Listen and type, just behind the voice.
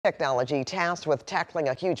Technology tasked with tackling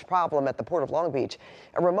a huge problem at the Port of Long Beach.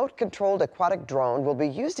 A remote-controlled aquatic drone will be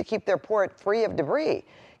used to keep their port free of debris.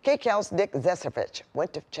 KCAL's Nik Zecevic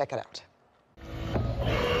went to check it out.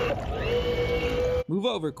 Move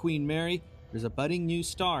over, Queen Mary. There's a budding new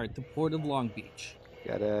star at the Port of Long Beach. We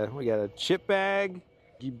got a chip bag.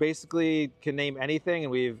 You basically can name anything,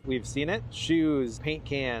 and we've seen it. Shoes, paint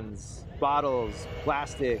cans, bottles,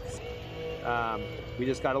 plastics. We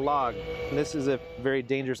just got a log. And this is a very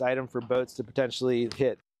dangerous item for boats to potentially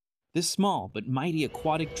hit. This small but mighty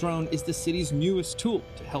aquatic drone is the city's newest tool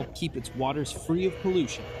to help keep its waters free of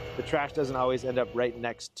pollution. The trash doesn't always end up right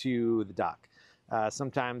next to the dock.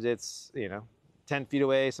 Sometimes it's, 10 feet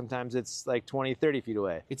away. Sometimes it's like 20, 30 feet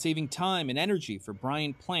away. It's saving time and energy for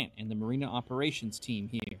Brian Plant and the marina operations team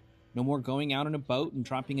here. No more going out on a boat and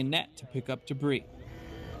dropping a net to pick up debris.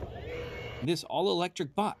 This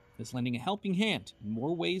all-electric bot is lending a helping hand in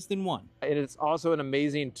more ways than one. And it's also an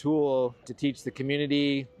amazing tool to teach the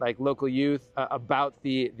community, like local youth, about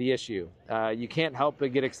the issue. You can't help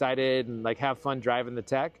but get excited and have fun driving the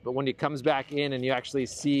tech, but when it comes back in and you actually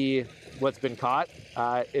see what's been caught,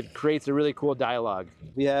 it creates a really cool dialogue.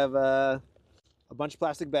 We have a bunch of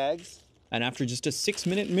plastic bags. And after just a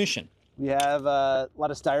 6-minute mission, we have a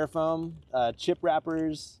lot of styrofoam, chip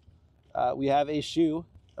wrappers. We have a shoe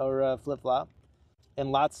or a flip-flop, and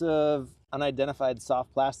lots of unidentified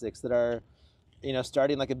soft plastics that are,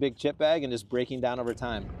 starting like a big chip bag and just breaking down over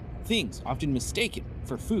time. Things often mistaken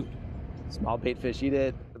for food. Small bait fish eat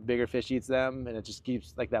it, the bigger fish eats them, and it just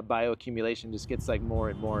keeps that bioaccumulation just gets more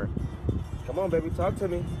and more. Come on, baby, talk to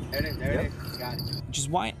me. There it is. Got it. Which is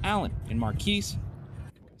why Alan and Marquise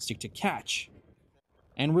stick to catch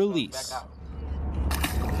and release.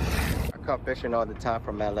 I come fishing all the time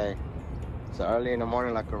from LA. So early in the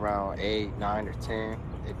morning, like around 8, 9, or 10,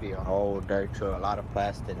 it'd be a whole dirt trail, a lot of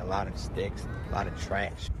plastic, a lot of sticks, a lot of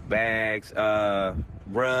trash. Bags,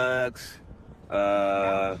 rugs,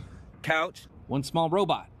 couch. One small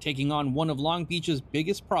robot taking on one of Long Beach's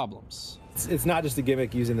biggest problems. It's not just a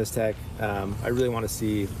gimmick using this tech. I really want to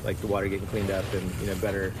see the water getting cleaned up and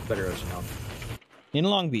better ocean health. In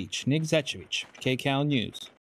Long Beach, Nik Zecevic, KCAL News.